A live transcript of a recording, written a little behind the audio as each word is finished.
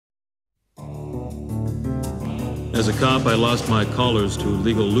As a cop, I lost my callers to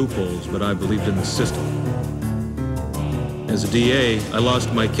legal loopholes, but I believed in the system. As a DA, I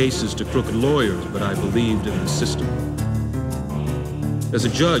lost my cases to crooked lawyers, but I believed in the system. As a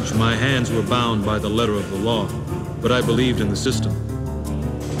judge, my hands were bound by the letter of the law, but I believed in the system.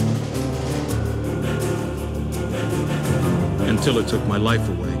 Until it took my life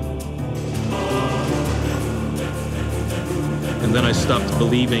away. And then I stopped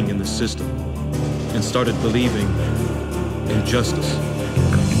believing in the system and started believing in justice.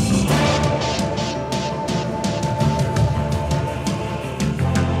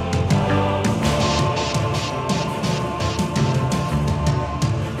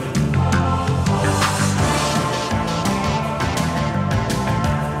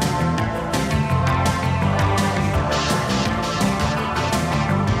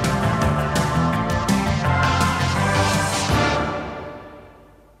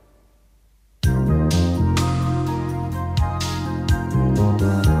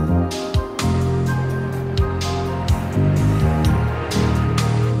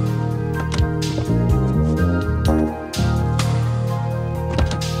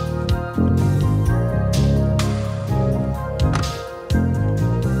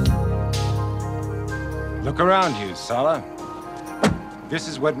 Look around you, Sala. This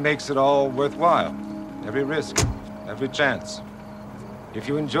is what makes it all worthwhile. Every risk, every chance. If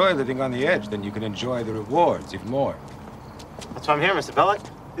you enjoy living on the edge, then you can enjoy the rewards even more. That's why I'm here, Mr. Belloc.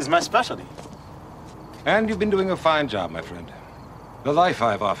 This is my specialty. And you've been doing a fine job, my friend. The life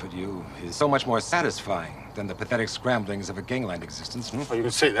I've offered you is so much more satisfying than the pathetic scramblings of a gangland existence. Oh, you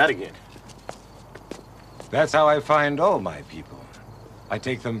can say that again. That's how I find all my people. I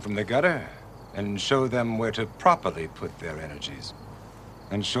take them from the gutter and show them where to properly put their energies.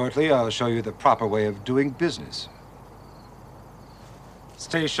 And shortly, I'll show you the proper way of doing business.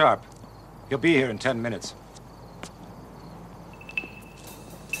 Stay sharp. He'll be here in 10 minutes.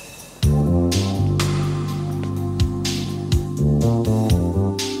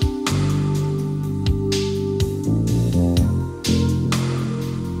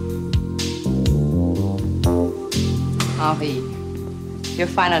 Henri, you're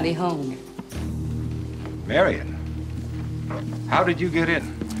finally home. Marion, how did you get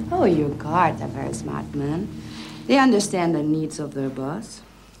in? Oh, your guards are very smart men. They understand the needs of their boss.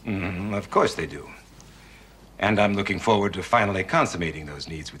 Of course they do. And I'm looking forward to finally consummating those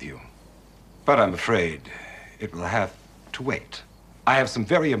needs with you. But I'm afraid it will have to wait. I have some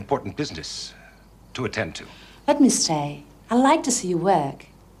very important business to attend to. Let me stay. I like to see you work.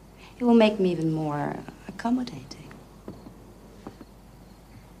 It will make me even more accommodating.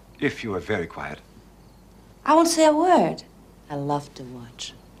 If you are very quiet. I won't say a word. I love to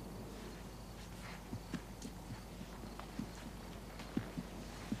watch.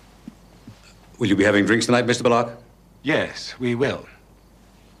 Will you be having drinks tonight, Mr. Belloc? Yes, we will.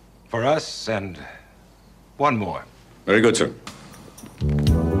 For us and one more. Very good, sir.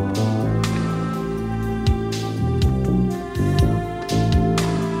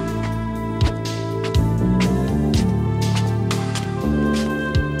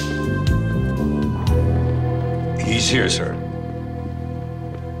 He's here, sir.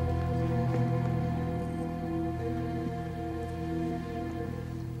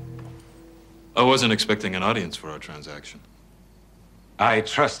 I wasn't expecting an audience for our transaction. I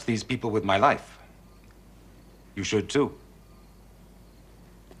trust these people with my life. You should too.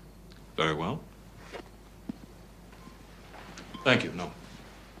 Very well. Thank you, no.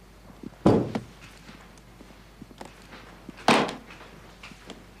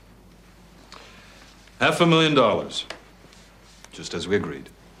 $500,000, just as we agreed.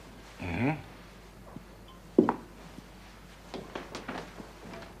 Mm-hmm.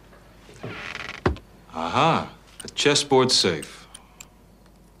 Aha, a chessboard safe.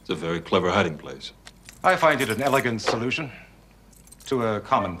 It's a very clever hiding place. I find it an elegant solution to a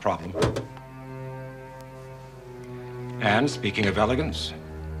common problem. And speaking of elegance,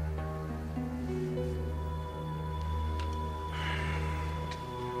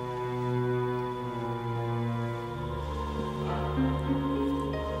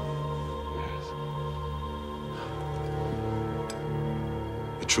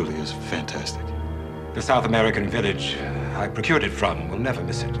 it truly is fantastic. the South American village I procured it from will never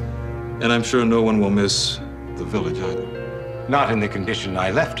miss it. And I'm sure no one will miss the village either. Not in the condition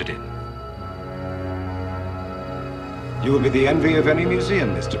I left it in. You will be the envy of any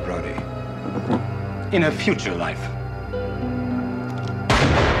museum, Mr. Brody. In a future life.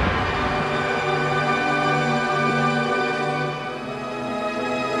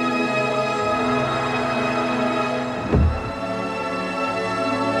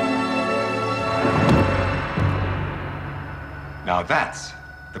 Now that's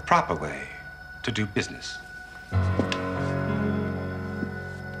the proper way to do business.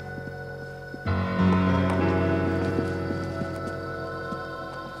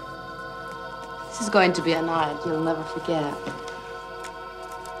 This is going to be a night you'll never forget.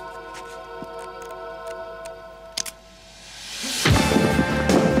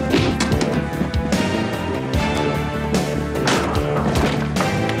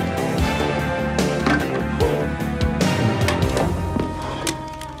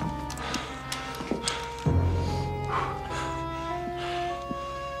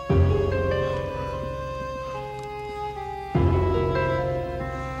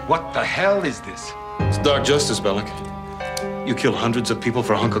 What the hell is this? It's dark justice, Bellick. You killed hundreds of people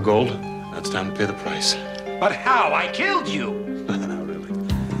for a hunk of gold. Now it's time to pay the price. But how? I killed you! Not really.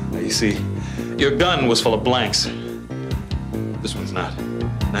 Now, you see, your gun was full of blanks. This one's not.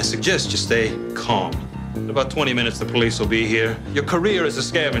 And I suggest you stay calm. In about 20 minutes, the police will be here. Your career as a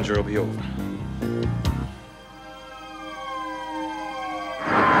scavenger will be over.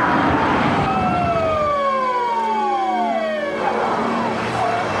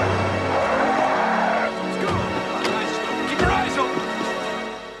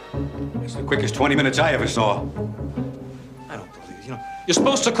 Quickest 20 minutes I ever saw. I don't believe you. You're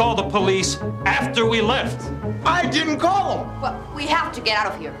supposed to call the police after we left. I didn't call him. Well, we have to get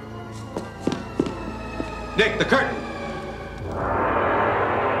out of here. Nick, the curtain.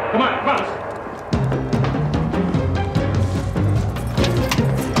 Come on, come on.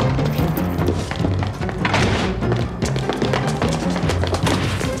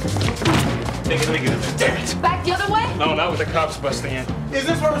 Let me get in there. Damn it. Back the other way? No, not with the cops busting in. Is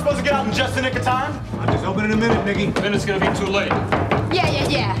this where we're supposed to get out in just the nick of time? I'm just opening in a minute, Nicky. Then it's gonna be too late.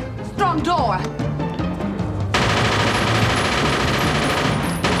 Yeah. Strong door.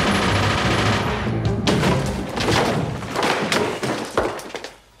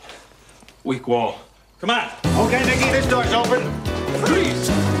 Weak wall. Come on. Okay, Nicky, this door's open. Freeze.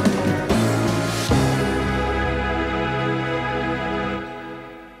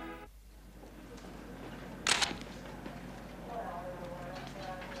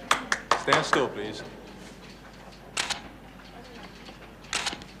 Stand still, please.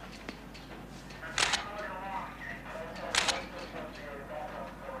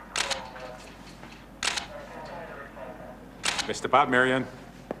 Mr. Bob, Marianne.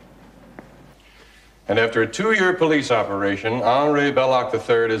 And after a 2-year police operation, Henri Belloc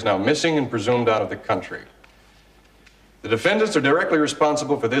III is now missing and presumed out of the country. The defendants are directly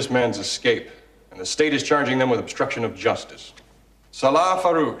responsible for this man's escape, and the state is charging them with obstruction of justice. Salah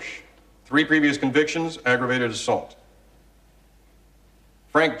Farouche, 3 previous convictions, aggravated assault.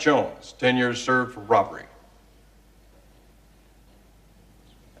 Frank Jones, 10 years served for robbery.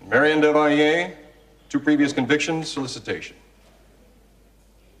 And Marion Devalier, 2 previous convictions, solicitation.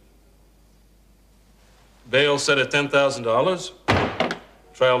 Bail set at $10,000.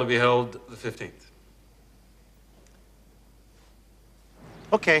 Trial to be held the 15th.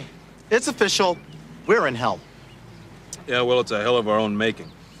 Okay, it's official. We're in hell. Yeah, well, it's a hell of our own making.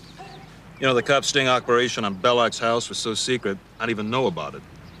 You know, the cop sting operation on Belloc's house was so secret, I didn't even know about it.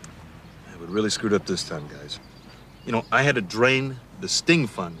 We really screwed up this time, guys. You know, I had to drain the sting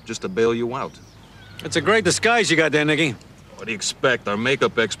fund just to bail you out. It's a great disguise you got there, Nicky. What do you expect? Our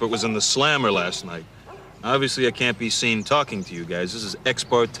makeup expert was in the slammer last night. Obviously, I can't be seen talking to you guys. This is ex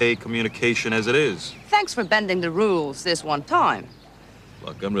parte communication as it is. Thanks for bending the rules this one time.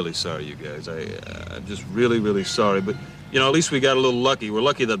 Look, I'm really sorry, you guys. I'm just really, really sorry. But, you know, at least we got a little lucky. We're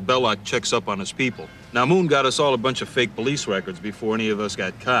lucky that Belloc checks up on his people. Now, Moon got us all a bunch of fake police records before any of us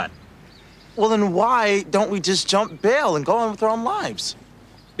got caught. Well, then why don't we just jump bail and go on with our own lives?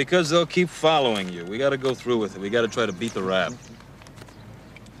 Because they'll keep following you. We got to go through with it. We got to try to beat the rap.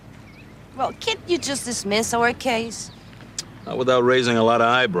 Well, can't you just dismiss our case? Not without raising a lot of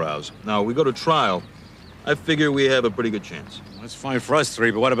eyebrows. Now, we go to trial. I figure we have a pretty good chance. That's fine for us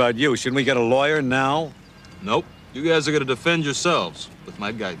 3, but what about you? Shouldn't we get a lawyer now? Nope. You guys are going to defend yourselves with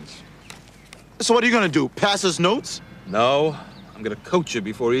my guidance. So what are you gonna do, pass us notes? No, I'm going to coach you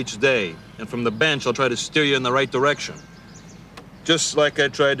before each day. And from the bench, I'll try to steer you in the right direction. Just like I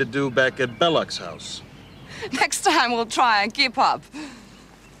tried to do back at Belloc's house. Next time we'll try and keep up.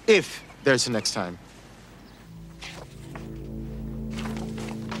 If there's a next time.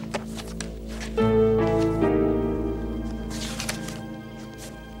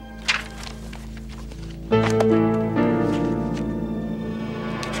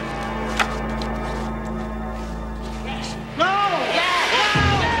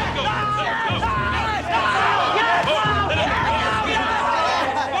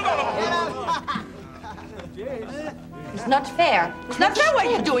 not fair. It's not fair what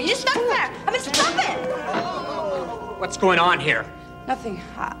you're doing. It's not fair. I mean, stop it. What's going on here? Nothing.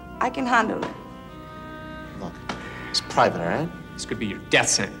 I can handle it. Look, it's private, all right? This could be your death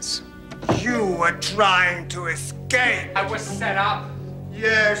sentence. You were trying to escape. I was set up.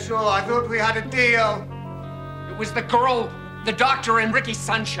 Yeah, sure. I thought we had a deal. It was the girl, the doctor, and Ricky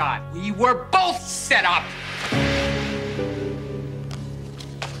Sunshine. We were both set up.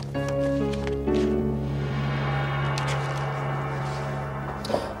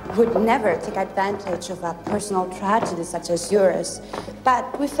 Would never take advantage of a personal tragedy such as yours.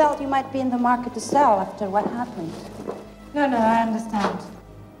 But we felt you might be in the market to sell after what happened. No, I understand.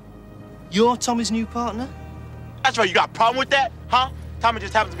 You're Tommy's new partner? That's right. You got a problem with that, huh? Tommy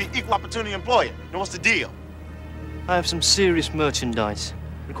just happens to be equal opportunity employer. Now, what's the deal? I have some serious merchandise.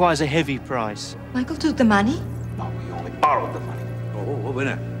 Requires a heavy price. Michael took the money? No, we only borrowed the money. Oh, wait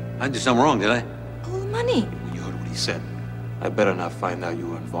a minute. I did something wrong, did I? All the money. You heard what he said. I better not find out you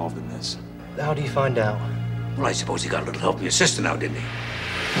were involved in this. How do you find out? Well, I suppose he got a little help from your sister now, didn't he?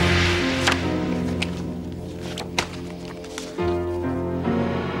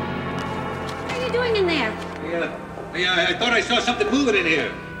 What are you doing in there? Yeah, I thought I saw something moving in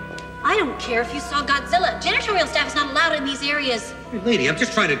here. I don't care if you saw Godzilla. Janitorial staff is not allowed in these areas. Hey, lady, I'm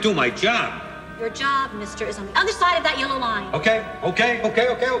just trying to do my job. Your job, mister, is on the other side of that yellow line. Okay.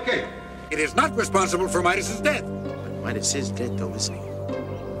 It is not responsible for Midas's death. Midas is dead, though, isn't he?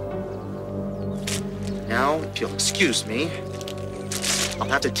 Now, if you'll excuse me, I'll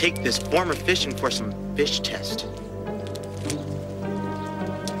have to take this former fishing for some fish test.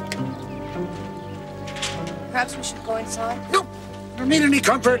 Perhaps we should go inside? No, don't need any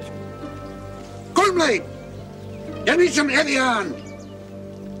comfort. Cornblade, get me some Evian.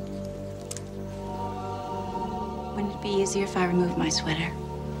 Wouldn't it be easier if I removed my sweater?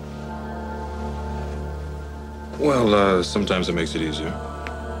 Well, sometimes it makes it easier.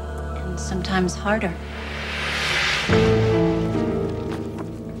 And sometimes harder.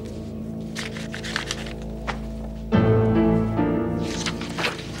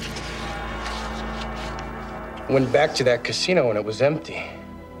 Went back to that casino and it was empty.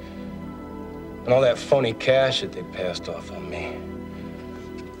 And all that phony cash that they passed off on me.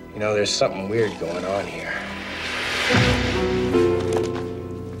 You know, there's something weird going on here.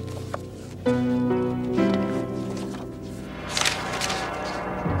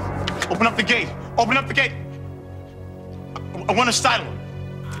 Open up the gate. Open up the gate. I want to style him.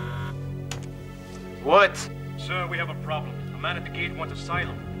 What? Sir, we have a problem. A man at the gate wants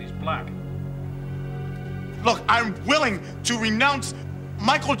asylum, and he's black. Look, I'm willing to renounce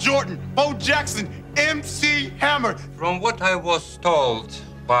Michael Jordan, Bo Jackson, MC Hammer. From what I was told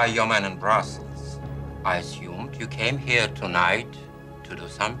by your man in Brussels, I assumed you came here tonight to do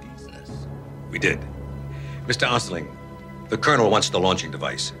some business. We did. Mr. Ostling, the Colonel wants the launching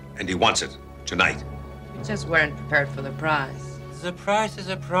device, and he wants it tonight. We just weren't prepared for the prize. The price is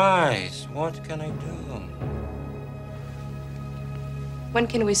a price. What can I do? When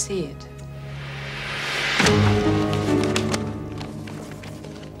can we see it?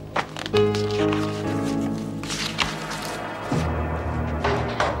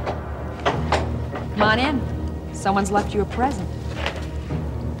 Come on in. Someone's left you a present.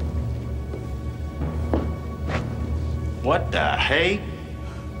 What the hey?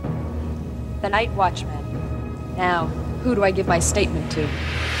 The Night Watchman. Now, who do I give my statement to?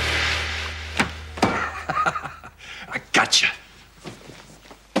 I gotcha.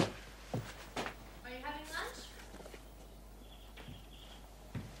 Are you having lunch?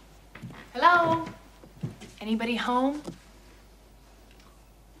 Hello? Anybody home?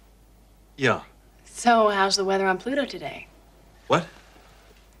 Yeah. So, how's the weather on Pluto today? What?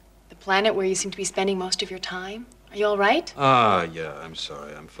 The planet where you seem to be spending most of your time? Are you all right? Yeah, I'm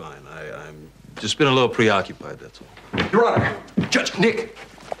sorry. I'm fine. I'm just been a little preoccupied, that's all. Your Honor, Judge Nick,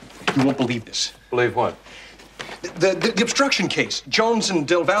 you won't believe this. Believe what? The obstruction case. Jones and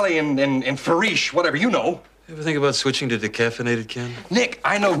Del Valle and Farish, whatever, you know. Ever think about switching to decaffeinated, Ken? Nick,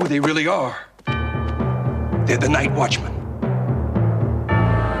 I know who they really are. They're the Night Watchmen.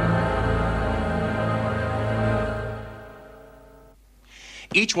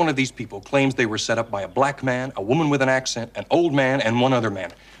 Each one of these people claims they were set up by a black man, a woman with an accent, an old man, and one other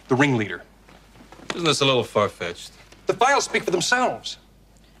man, the ringleader. Isn't this a little far-fetched? The files speak for themselves.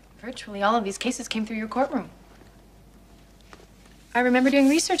 Virtually all of these cases came through your courtroom. I remember doing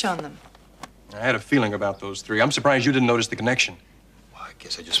research on them. I had a feeling about those three. I'm surprised you didn't notice the connection. Well, I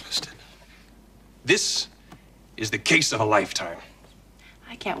guess I just missed it. This is the case of a lifetime.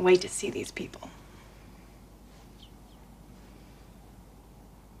 I can't wait to see these people.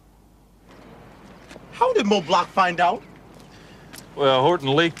 How did Mo Block find out? Well,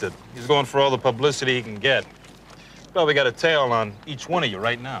 Horton leaked it. He's going for all the publicity he can get. Probably got a tail on each one of you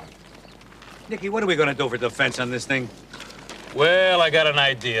right now. Nicky, what are we gonna do for defense on this thing? Well, I got an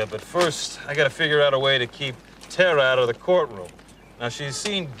idea, but first, I gotta figure out a way to keep Tara out of the courtroom. Now, she's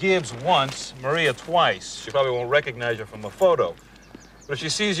seen Gibbs once, Maria twice. She probably won't recognize you from a photo. But if she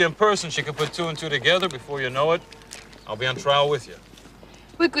sees you in person, she can put two and two together. Before you know it, I'll be on trial with you.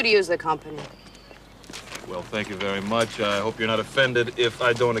 We could use the company. Well, thank you very much. I hope you're not offended if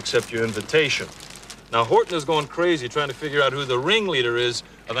I don't accept your invitation. Now, Horton is going crazy trying to figure out who the ringleader is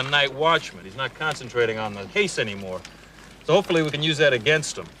of the night watchman. He's not concentrating on the case anymore. So hopefully we can use that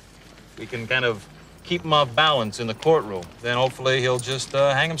against him. We can kind of keep him off balance in the courtroom. Then hopefully he'll just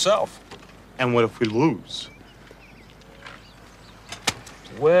hang himself. And what if we lose?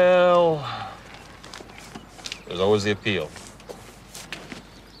 Well, there's always the appeal.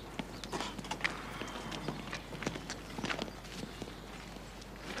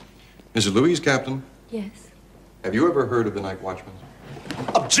 Mrs. Louise Kaplan, Yes. have you ever heard of the Night Watchman?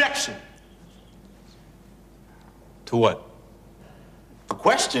 Objection! To what? A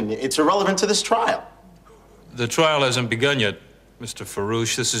question. It's irrelevant to this trial. The trial hasn't begun yet, Mr.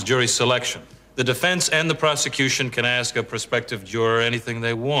 Farouche. This is jury selection. The defense and the prosecution can ask a prospective juror anything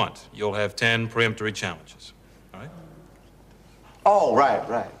they want. You'll have 10 preemptory challenges. All right? Oh,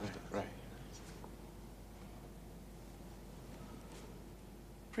 right.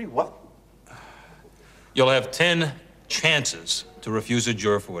 Pre what? You'll have 10 chances to refuse a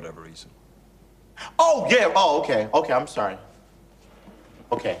juror for whatever reason. Oh, yeah. Oh, okay. Okay, I'm sorry.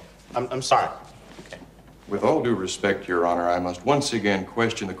 Okay, I'm sorry. With all due respect, Your Honor, I must once again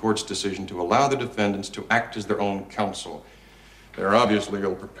question the court's decision to allow the defendants to act as their own counsel. They're obviously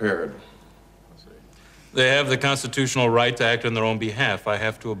ill-prepared. They have the constitutional right to act on their own behalf. I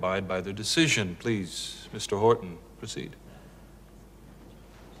have to abide by their decision. Please, Mr. Horton, proceed.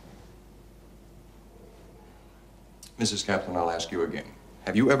 Mrs. Kaplan, I'll ask you again.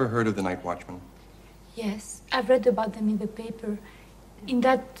 Have you ever heard of the Night Watchman? Yes, I've read about them in the paper, in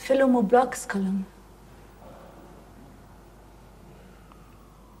that Philomo Blogs column.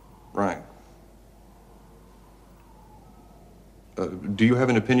 Right. Do you have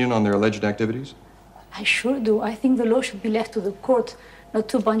an opinion on their alleged activities? I sure do. I think the law should be left to the court, not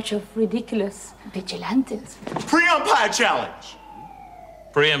to a bunch of ridiculous vigilantes. Pre-umpire challenge!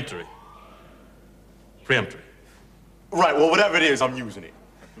 Preemptory. Preemptory. Right, well, whatever it is, I'm using it.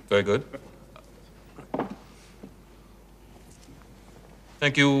 Very good.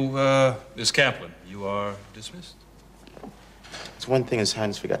 Thank you, Ms. Kaplan. You are dismissed. It's one thing his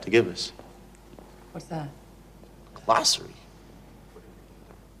Highness forgot to give us. What's that? Glossary.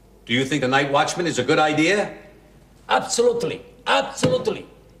 Do you think the Night Watchman is a good idea? Absolutely. Absolutely.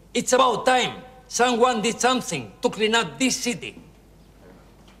 It's about time someone did something to clean up this city.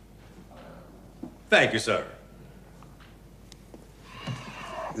 Thank you, sir.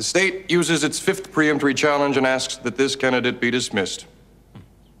 The state uses its 5th preemptory challenge and asks that this candidate be dismissed.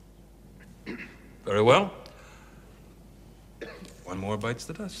 Very well. One more bites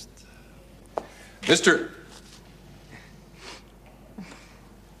the dust. Mr.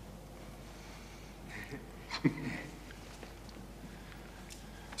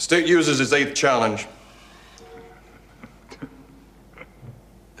 State uses its 8th challenge.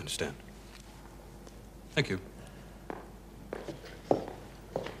 Understand. Thank you.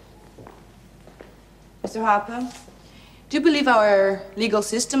 Mr. Harper, do you believe our legal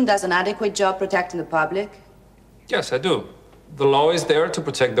system does an adequate job protecting the public? Yes, I do. The law is there to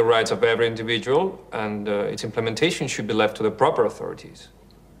protect the rights of every individual, and its implementation should be left to the proper authorities.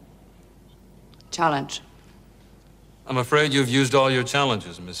 Challenge. I'm afraid you've used all your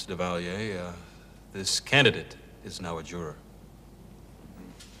challenges, Miss Duvalier. This candidate is now a juror.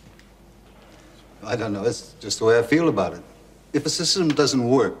 I don't know. It's just the way I feel about it. If a system doesn't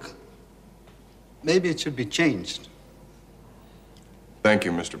work, maybe it should be changed. Thank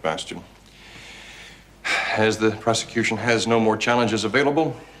you, Mr. Bastian. As the prosecution has no more challenges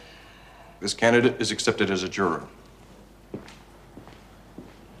available, this candidate is accepted as a juror.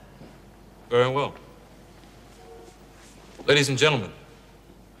 Very well. Ladies and gentlemen,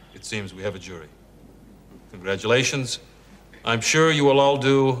 it seems we have a jury. Congratulations. I'm sure you will all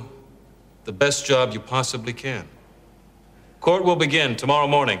do the best job you possibly can. Court will begin tomorrow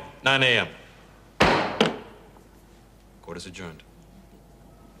morning, 9 a.m. Court is adjourned.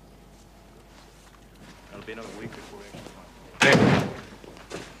 That'll be another week before we actually find.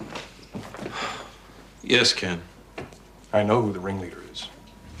 Yes, Ken. I know who the ringleader is.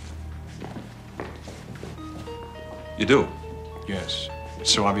 You do? Yes.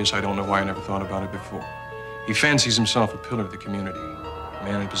 It's so obvious I don't know why I never thought about it before. He fancies himself a pillar of the community, a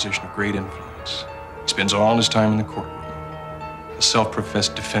man in a position of great influence. He spends all his time in the courtroom, a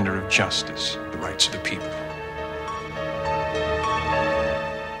self-professed defender of justice, the rights of the people.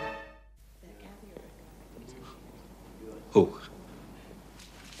 Who?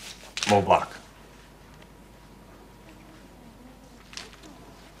 Mo Block.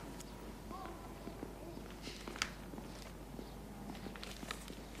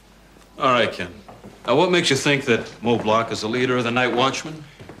 All right, Ken. Now, what makes you think that Mo Block is the leader of the Night Watchman?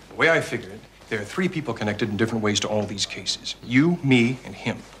 The way I figure it, there are three people connected in different ways to all these cases. You, me, and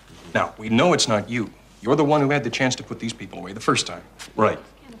him. Now, we know it's not you. You're the one who had the chance to put these people away the first time. Right.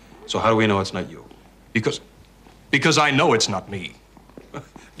 So how do we know it's not you? Because I know it's not me.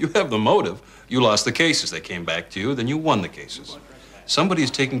 You have the motive. You lost the cases. They came back to you, then you won the cases.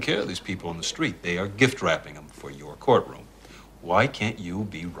 Somebody's taking care of these people on the street. They are gift wrapping them for your courtroom. Why can't you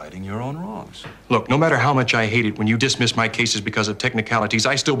be righting your own wrongs? Look, no matter how much I hate it when you dismiss my cases because of technicalities,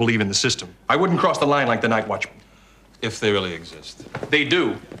 I still believe in the system. I wouldn't cross the line like the Night Watchman. If they really exist. They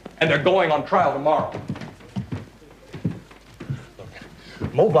do, and they're going on trial tomorrow.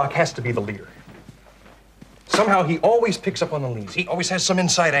 Look, Mo Block has to be the leader. Somehow he always picks up on the leads. He always has some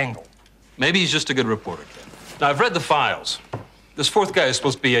inside angle. Maybe he's just a good reporter, Ken. Now, I've read the files. This fourth guy is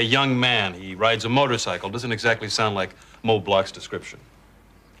supposed to be a young man. He rides a motorcycle. Doesn't exactly sound like Mo Block's description.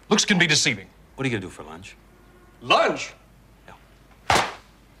 Looks can be deceiving. What are you gonna do for lunch? Lunch? Yeah.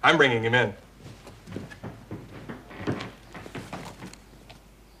 I'm bringing him in.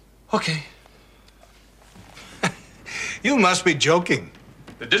 Okay. You must be joking.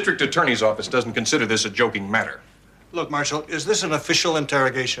 The district attorney's office doesn't consider this a joking matter. Look, Marshal, is this an official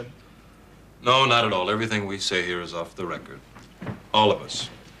interrogation? No, not at all. Everything we say here is off the record. All of us.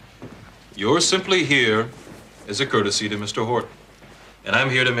 You're simply here as a courtesy to Mr. Horton. And I'm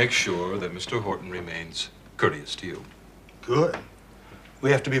here to make sure that Mr. Horton remains courteous to you. Good.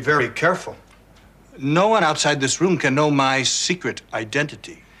 We have to be very careful. No one outside this room can know my secret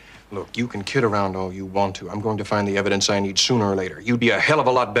identity. Look, you can kid around all you want to. I'm going to find the evidence I need sooner or later. You'd be a hell of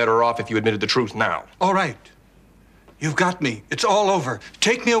a lot better off if you admitted the truth now. All right. You've got me. It's all over.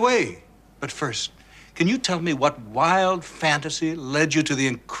 Take me away. But first, can you tell me what wild fantasy led you to the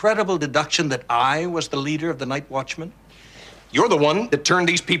incredible deduction that I was the leader of the Night Watchman? You're the one that turned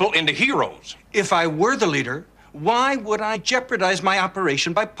these people into heroes. If I were the leader, why would I jeopardize my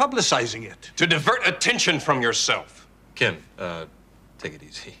operation by publicizing it? To divert attention from yourself. Ken, take it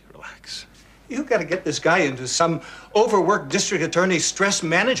easy. Relax. You've got to get this guy into some overworked district attorney stress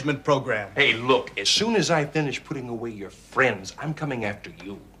management program. Hey, look, as soon as I finish putting away your friends, I'm coming after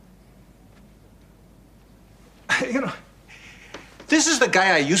you. You know, this is the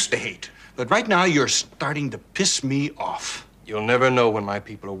guy I used to hate. But right now, you're starting to piss me off. You'll never know when my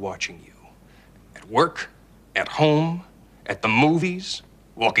people are watching you. At work, at home, at the movies,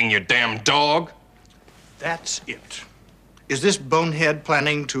 walking your damn dog. That's it. Is this bonehead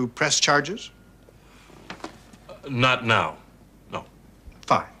planning to press charges? Not now. No.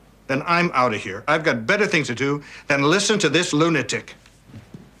 Fine. Then I'm out of here. I've got better things to do than listen to this lunatic.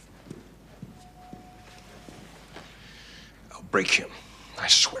 I'll break him. I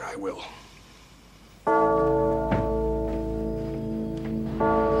swear I will.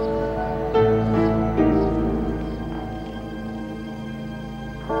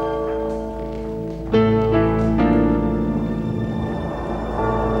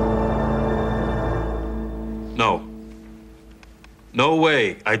 No. No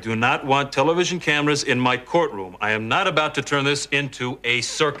way. I do not want television cameras in my courtroom. I am not about to turn this into a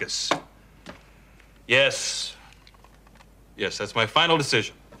circus. Yes. Yes, that's my final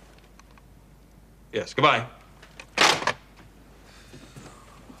decision. Yes, goodbye.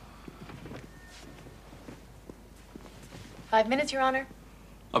 5 minutes, Your Honor.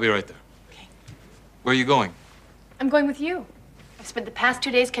 I'll be right there. Okay. Where are you going? I'm going with you. I've spent the past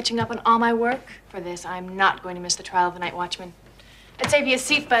 2 days catching up on all my work. For this, I'm not going to miss the trial of the Night Watchman. I'd save you a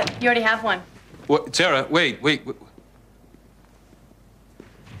seat, but you already have one. What, Tara, wait.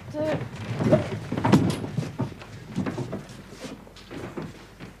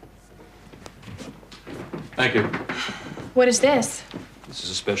 Thank you. What is this? This is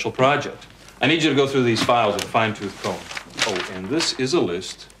a special project. I need you to go through these files with a fine-tooth comb. Oh, and this is a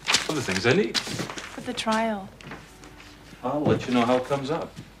list of the things I need. For the trial. I'll let you know how it comes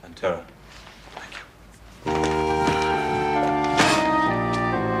up. And Tara, thank you.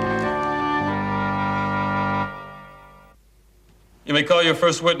 You may call your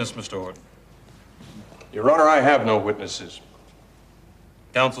first witness, Mr. Horton. Your Honor, I have no witnesses.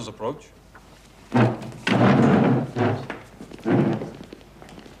 Counsel's approach.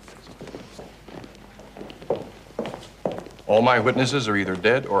 All my witnesses are either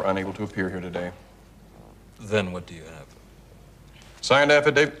dead or unable to appear here today. Then what do you have? Signed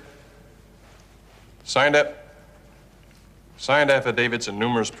affidavit. Signed affidavits and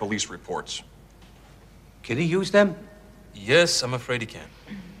numerous police reports. Can he use them? Yes, I'm afraid he can.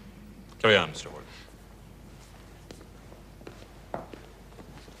 Carry on, Mr. Horton.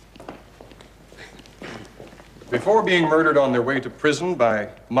 Before being murdered on their way to prison by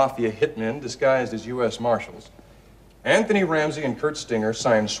mafia hitmen disguised as U.S. Marshals, Anthony Ramsey and Kurt Stinger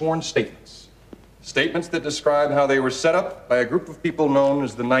signed sworn statements. Statements that describe how they were set up by a group of people known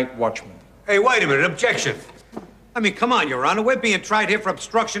as the Night Watchmen. Hey, wait a minute. Objection. I mean, come on, Your Honor. We're being tried here for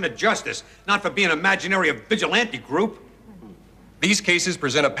obstruction of justice, not for being an imaginary vigilante group. These cases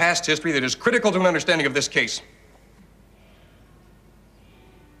present a past history that is critical to an understanding of this case.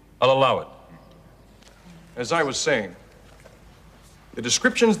 I'll allow it. As I was saying, the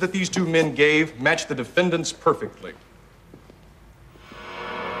descriptions that these two men gave match the defendants perfectly.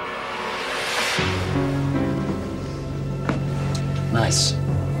 Nice.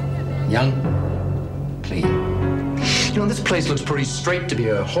 Young. Clean. You know, this place looks pretty straight to be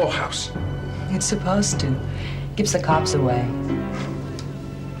a whorehouse. It's supposed to. Keeps the cops away.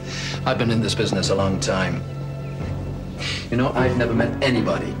 I've been in this business a long time. You know, I've never met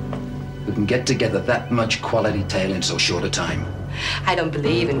anybody who can get together that much quality tale in so short a time. I don't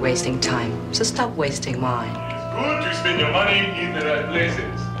believe in wasting time, so stop wasting mine. Good to spend your money in the right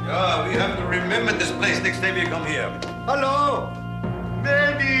places. Yeah, we have to remember this place next time you come here. Hello.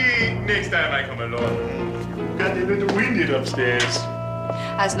 Maybe next time I come along. Got a little winded upstairs.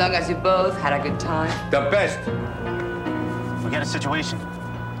 As long as you both had a good time. The best. We got a situation.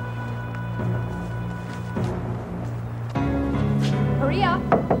 Hurry up.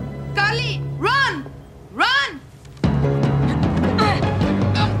 Carly, run! Run!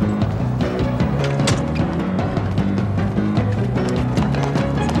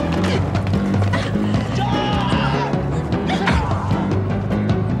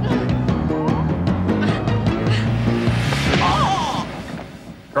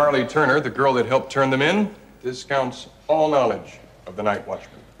 Carly Turner, the girl that helped turn them in, discounts all knowledge of the Night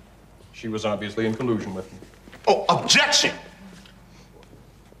Watchman. She was obviously in collusion with them. Oh, objection!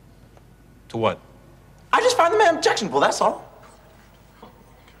 To what? I just find the man objectionable, that's all.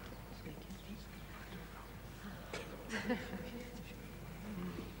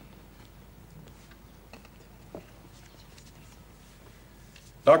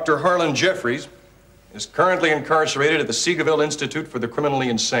 Dr. Harlan Jeffries is currently incarcerated at the Seagoville Institute for the Criminally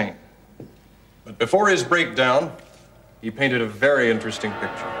Insane. But before his breakdown, he painted a very interesting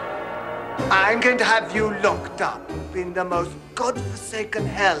picture. I'm going to have you locked up in the most godforsaken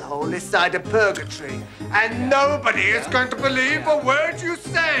hellhole this side of purgatory, and nobody is going to believe a word you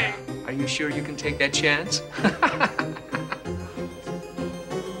say. Are you sure you can take that chance?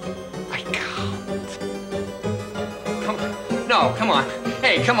 I can't. Come on. No, come on.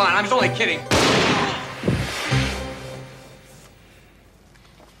 Hey, come on. I was only kidding.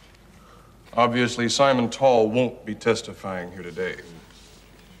 Obviously, Simon Tall won't be testifying here today.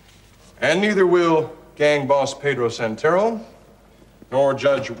 And neither will gang boss Pedro Santero, nor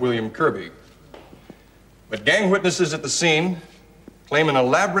Judge William Kirby. But gang witnesses at the scene claim an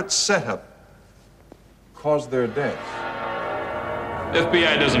elaborate setup caused their death.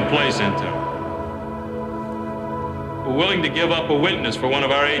 FBI doesn't play, Santero. We're willing to give up a witness for one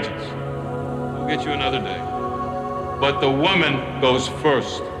of our agents. We'll get you another day. But the woman goes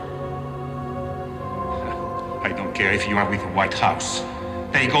first. I don't care if you are with the White House.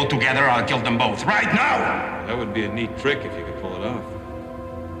 They go together, I'll kill them both right now! That would be a neat trick if you could pull it off.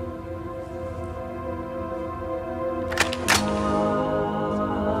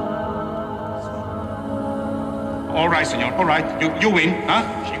 All right, senor, all right. You win, huh?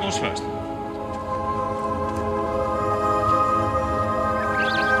 She goes first.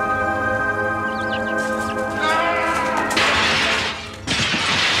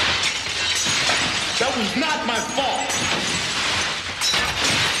 That was not my fault!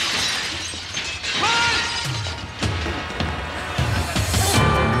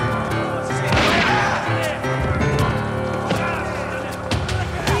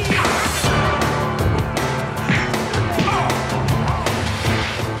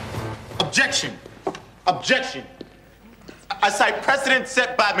 Objection. Objection. I cite precedent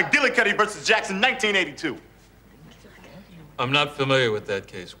set by McGillicuddy versus Jackson, 1982. I'm not familiar with that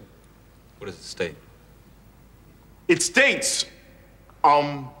case. What does it state? It states,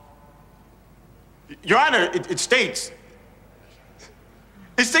 Your Honor, it states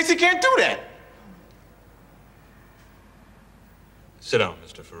he can't do that. Sit down,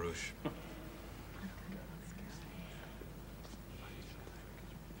 Mr. Farouche.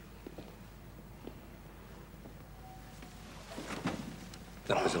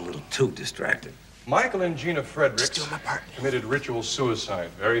 That was a little too distracting. Michael and Gina Fredericks committed ritual suicide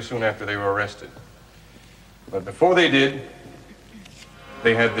very soon after they were arrested. But before they did,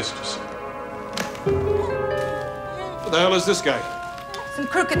 they had this to say. What the hell is this guy? Some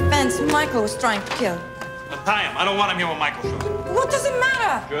crooked fence Michael was trying to kill. Untie him. I don't want him here when Michael shows up. What does it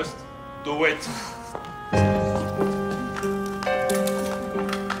matter? Just do it.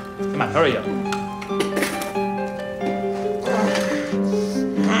 Come on, hurry up.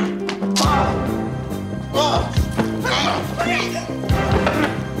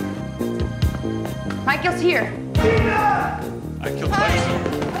 Michael's here. I killed Tyson.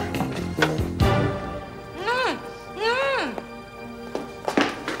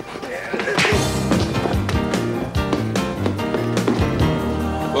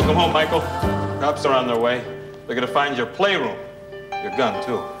 Welcome home, Michael. Cops are on their way. They're gonna find your playroom. Your gun,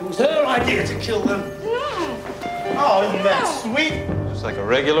 too. It was her idea to kill them. Oh, isn't that sweet? Just like a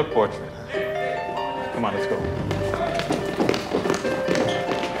regular portrait. Come on, let's go.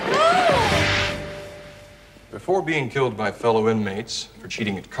 Before being killed by fellow inmates for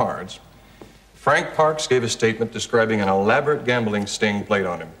cheating at cards, Frank Parks gave a statement describing an elaborate gambling sting played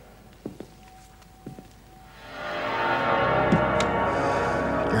on him.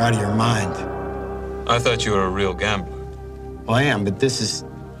 You're out of your mind. I thought you were a real gambler. Well, I am, but this is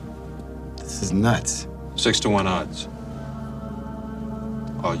nuts. 6-to-1 odds.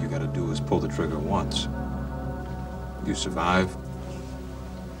 All you gotta do is pull the trigger once. You survive,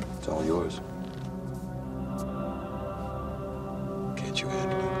 it's all yours. Can't you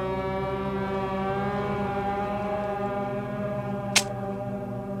handle it?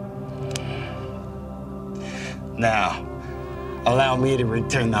 Now, allow me to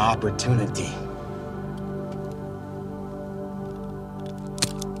return the opportunity.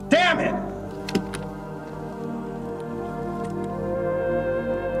 Damn it!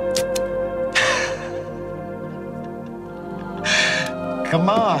 Come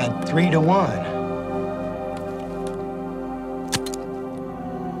on, 3-to-1.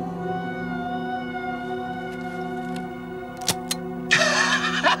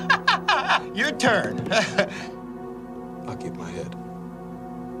 Your turn. I'll keep my head.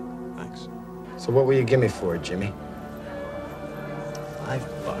 Thanks. So what will you give me for it, Jimmy?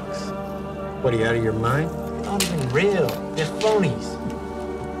 $5. What, are you out of your mind? They're not even real. They're phonies.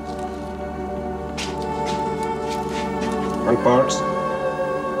 Frank Parks,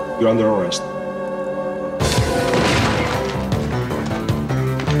 you're under arrest.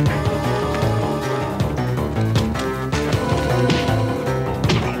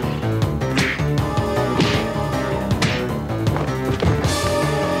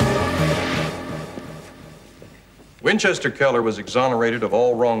 Winchester Keller was exonerated of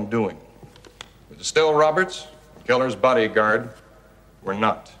all wrongdoing. But Estelle Roberts, Keller's bodyguard, were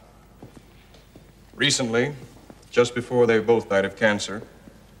not. Recently, just before they both died of cancer,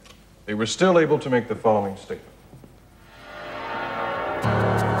 they were still able to make the following statement.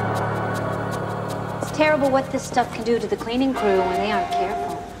 It's terrible what this stuff can do to the cleaning crew when they aren't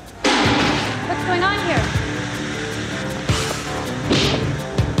careful. What's going on here?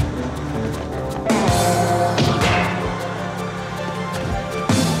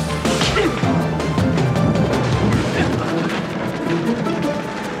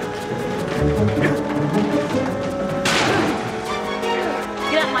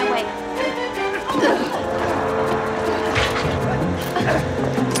 Get out of my way.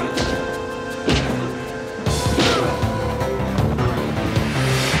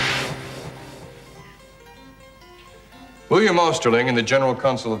 William Osterling and the General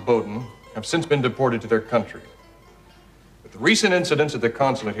Consul of Bowdoin have since been deported to their country. But the recent incidents at the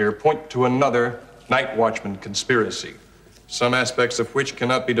consulate here point to another night watchman conspiracy, some aspects of which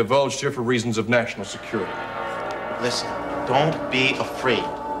cannot be divulged here for reasons of national security. Listen, don't be afraid.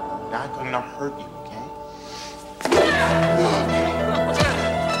 I'm not gonna hurt you,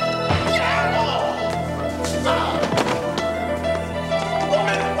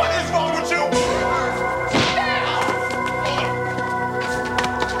 Woman, what is wrong with you?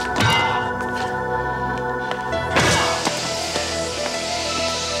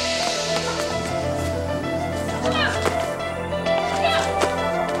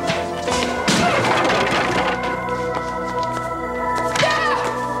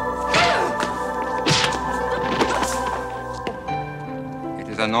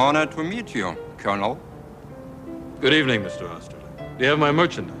 An honor to meet you, Colonel. Good evening, Mr. Osterling. Do you have my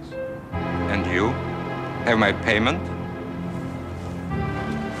merchandise? And you? Have my payment?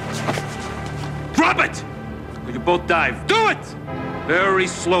 Drop it! Will you both dive? Do it! Very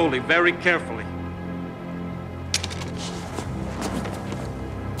slowly, very carefully.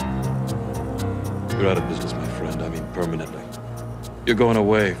 You're out of business, my friend. I mean, permanently. You're going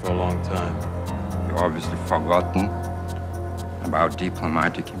away for a long time. You've obviously forgotten about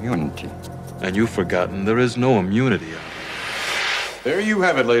diplomatic immunity. And you've forgotten there is no immunity. There you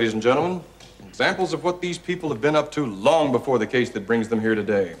have it, ladies and gentlemen. Examples of what these people have been up to long before the case that brings them here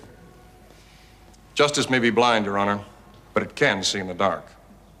today. Justice may be blind, Your Honor, but it can see in the dark.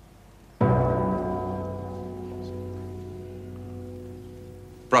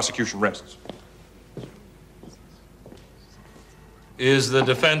 Prosecution rests. Is the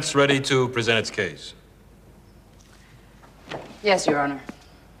defense ready to present its case? Yes, Your Honor.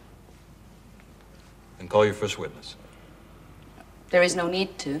 Then call your first witness. There is no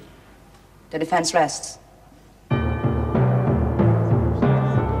need to. The defense rests.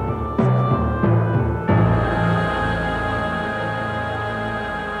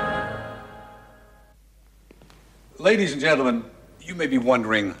 Ladies and gentlemen, you may be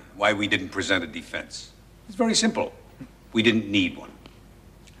wondering why we didn't present a defense. It's very simple. We didn't need one.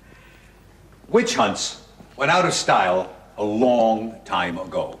 Witch hunts went out of style a long time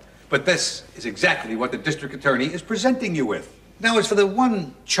ago. But this is exactly what the district attorney is presenting you with. Now, as for the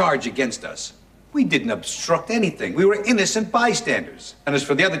one charge against us, we didn't obstruct anything. We were innocent bystanders. And as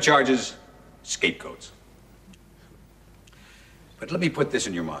for the other charges, scapegoats. But let me put this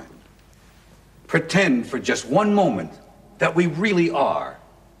in your mind. Pretend for just one moment that we really are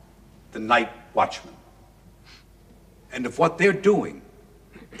the night watchmen. And if what they're doing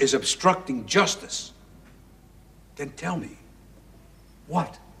is obstructing justice, then tell me,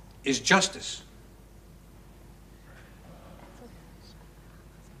 what is justice?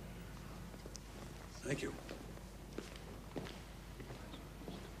 Thank you.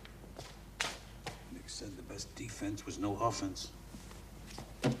 Nick said the best defense was no offense.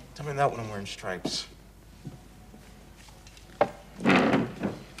 Tell me that when I'm wearing stripes.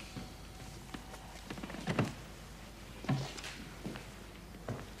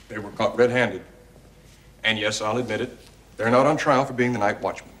 They were caught red-handed. And yes, I'll admit it, they're not on trial for being the night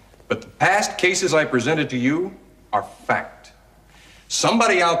watchman. But the past cases I presented to you are fact.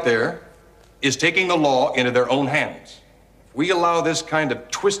 Somebody out there is taking the law into their own hands. If we allow this kind of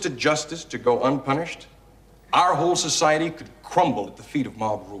twisted justice to go unpunished, our whole society could crumble at the feet of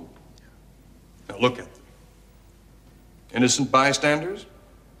mob rule. Now look at them. Innocent bystanders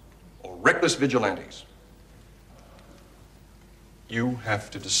or reckless vigilantes? You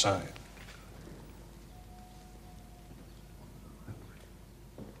have to decide.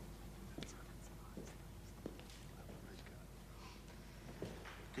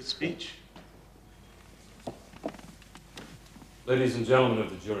 Good speech. Ladies and gentlemen of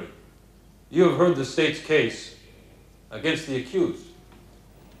the jury, you have heard the state's case against the accused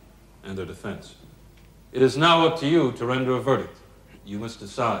and their defense. It is now up to you to render a verdict. You must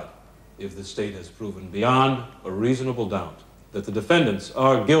decide if the state has proven beyond a reasonable doubt that the defendants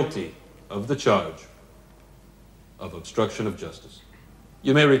are guilty of the charge of obstruction of justice.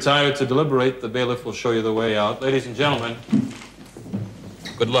 You may retire to deliberate. The bailiff will show you the way out. Ladies and gentlemen,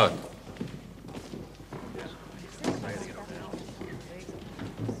 good luck.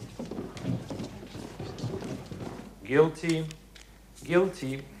 Guilty,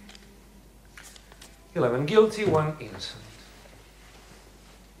 guilty. 11 guilty, 1 innocent.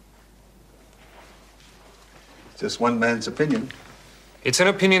 Just one man's opinion. It's an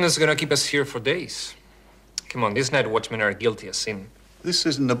opinion that's gonna keep us here for days. Come on, these night watchmen are guilty as sin. This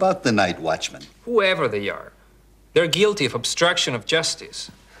isn't about the night watchmen. Whoever they are, they're guilty of obstruction of justice.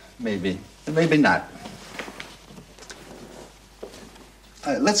 Maybe, and maybe not.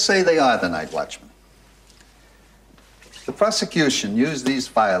 Let's say they are the night watchmen. The prosecution used these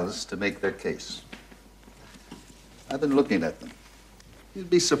files to make their case. I've been looking at them. You'd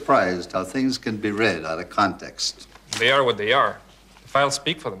be surprised how things can be read out of context. They are what they are. The files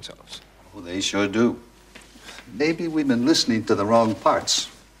speak for themselves. Oh, they sure do. Maybe we've been listening to the wrong parts.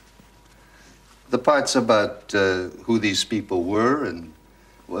 The parts about who these people were and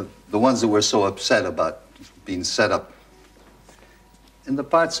well, the ones that were so upset about being set up. And the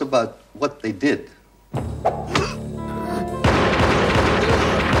parts about what they did.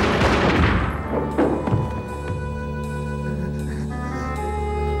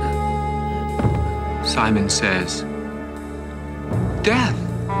 Simon says, death.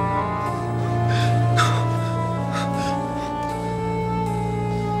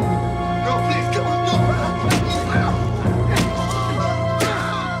 No, please, come on,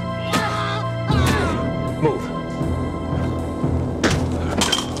 Move.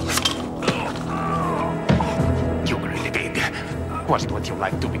 You really did. Was it what you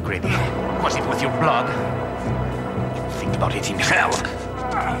like to be greedy? Was it with your blood? You think about it in hell.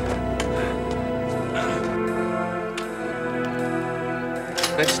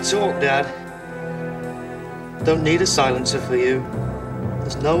 Let's talk, Dad. Don't need a silencer for you.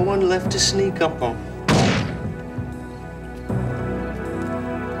 There's no one left to sneak up on.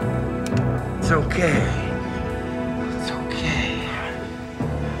 It's okay. It's okay.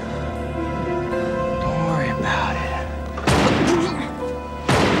 Don't worry about it.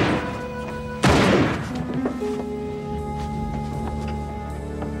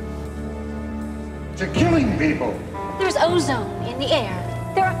 They're killing people. There's ozone in the air.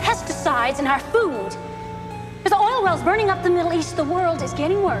 There are pesticides in our food. There's oil wells burning up the Middle East. The world is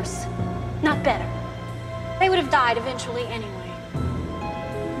getting worse, not better. They would have died eventually anyway.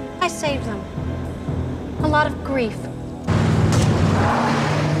 I saved them. A lot of grief.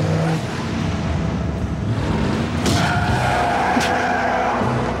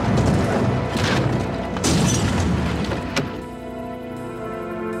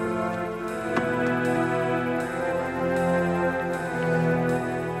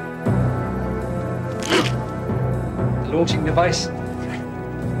 Launching device.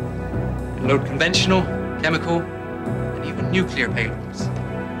 Load conventional, chemical, and even nuclear payloads.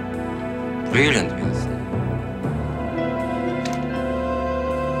 Brilliant, Wilson.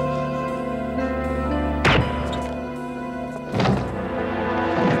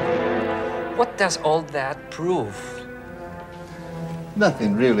 What does all that prove?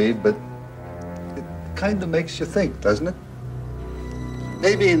 Nothing really, but it kind of makes you think, doesn't it?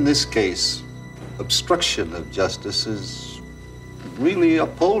 Maybe in this case, obstruction of justice is really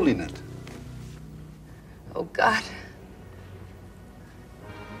upholding it. Oh, God.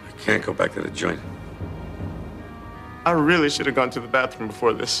 I can't go back to the joint. I really should have gone to the bathroom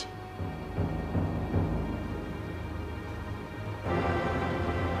before this.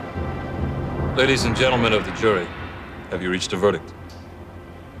 Ladies and gentlemen of the jury, have you reached a verdict?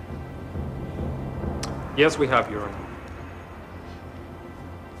 Yes, we have, Your Honor.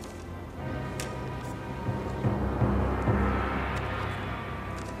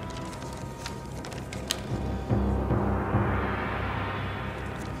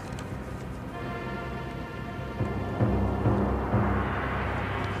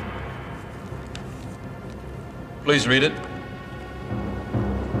 Please read it.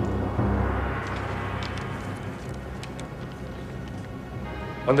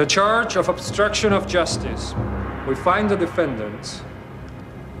 On the charge of obstruction of justice, we find the defendants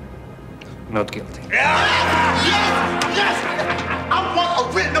not guilty. Yes! Yes! I want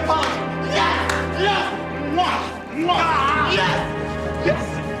a written apology. Yes! Yes! Mwah! Mwah! Yes! Yes!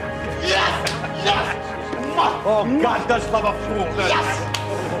 Yes! Yes! Mwah! Oh, God does love a fool. Yes!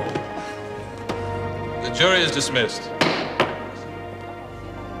 The jury is dismissed.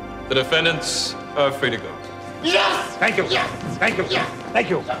 The defendants are free to go. Yes! Thank you. Yes! Thank you. Yes! Thank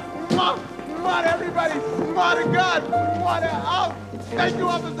you. Mwah! Mwah, everybody! Mwah to God! Mwah to out! Thank you,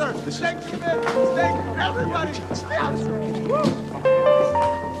 officer! Thank you, men! Thank you, everybody!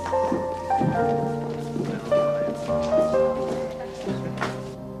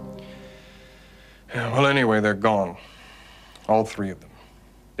 Yeah, well, anyway, they're gone. All three of them.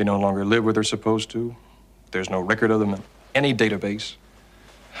 They no longer live where they're supposed to. There's no record of them in any database.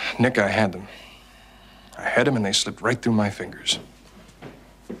 Nick, I had them. I had them, and they slipped right through my fingers.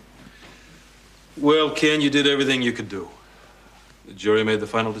 Well, Ken, you did everything you could do. The jury made the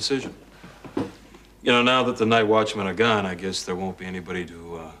final decision. You know, now that the night watchmen are gone, I guess there won't be anybody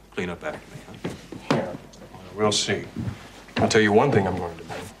to clean up after me, huh? Yeah, we'll see. I'll tell you one thing I'm going to do.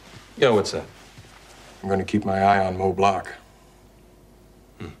 Yeah, what's that? I'm going to keep my eye on Mo Block.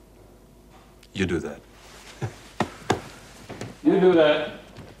 You do that. You do that.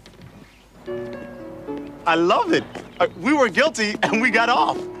 I love it. We were guilty and we got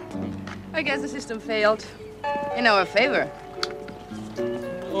off. I guess the system failed. In our favor.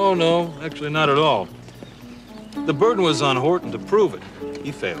 Oh, no, actually not at all. The burden was on Horton to prove it.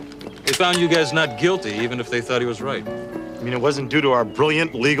 He failed. They found you guys not guilty, even if they thought he was right. I mean, it wasn't due to our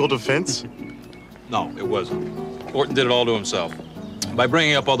brilliant legal defense? No, it wasn't. Horton did it all to himself. By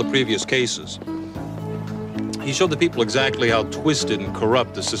bringing up all the previous cases, he showed the people exactly how twisted and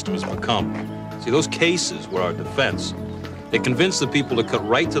corrupt the system has become. See, those cases were our defense. They convinced the people to cut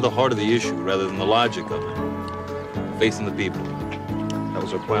right to the heart of the issue rather than the logic of it. Faith in the people. That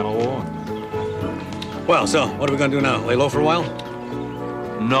was our plan all along. Well, so, what are we gonna do now? Lay low for a while?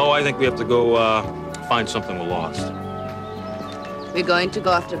 No, I think we have to go find something we lost. We're going to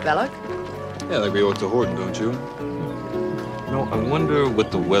go after Belloc? Yeah, I think we owe it to Horton, don't you? No, I wonder what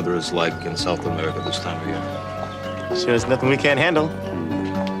the weather is like in South America this time of year. Sure, there's nothing we can't handle.